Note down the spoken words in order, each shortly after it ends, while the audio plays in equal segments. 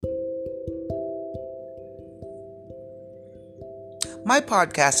My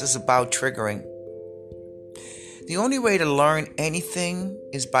podcast is about triggering. The only way to learn anything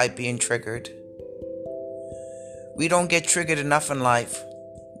is by being triggered. We don't get triggered enough in life.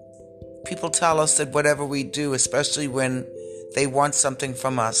 People tell us that whatever we do, especially when they want something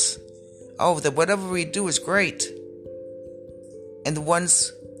from us, that whatever we do is great. And the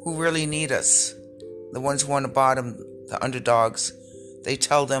ones who really need us, the ones who are on the bottom, the underdogs, they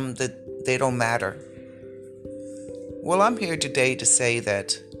tell them that they don't matter. Well, I'm here today to say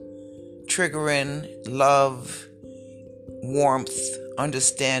that triggering, love, warmth,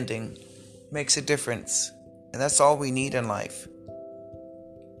 understanding makes a difference. And that's all we need in life.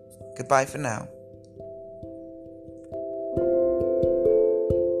 Goodbye for now.